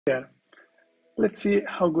there. Let's see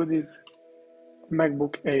how good is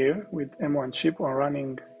MacBook Air with M1 chip on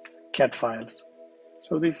running CAD files.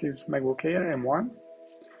 So this is MacBook Air M1.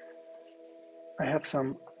 I have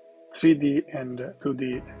some 3D and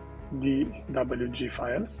 2D DWG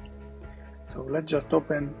files. So let's just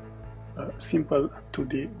open a simple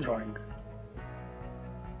 2D drawing.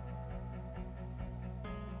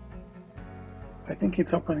 I think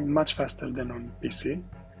it's opening much faster than on PC.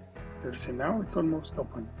 You'll see now it's almost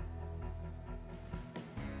open.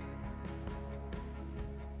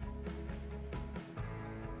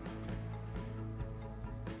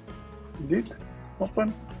 Did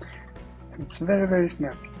open, and it's very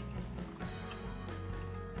snappy.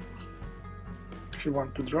 If you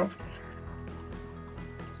want to draw,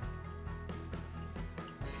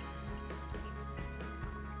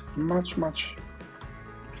 it's much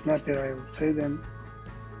snappier, I would say, than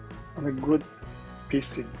on a good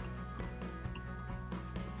PC.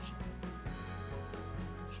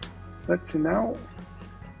 Let's see now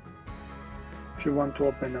if you want to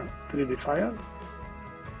open a 3D file.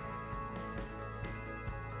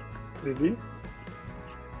 3D.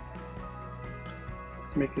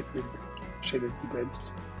 Let's make it with shaded with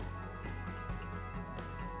edges.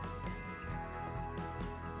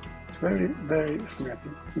 It's very snappy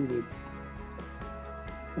indeed.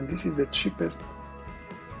 And this is the cheapest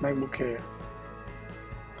MacBook Air.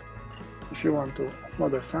 If you want to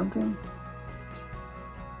model something,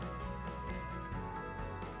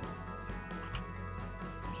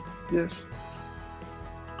 yes,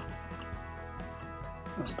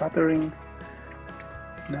 no stuttering,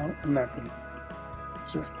 no nothing,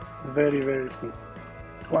 just very sneaky.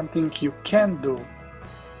 One thing you can do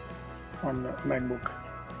on MacBook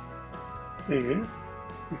Air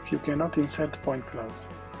is you cannot insert point clouds,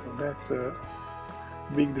 so that's a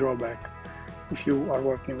big drawback. If you are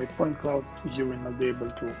working with point clouds, you will not be able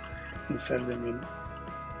to insert them in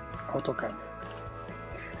AutoCAD.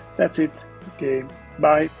 That's it. Okay,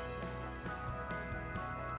 bye.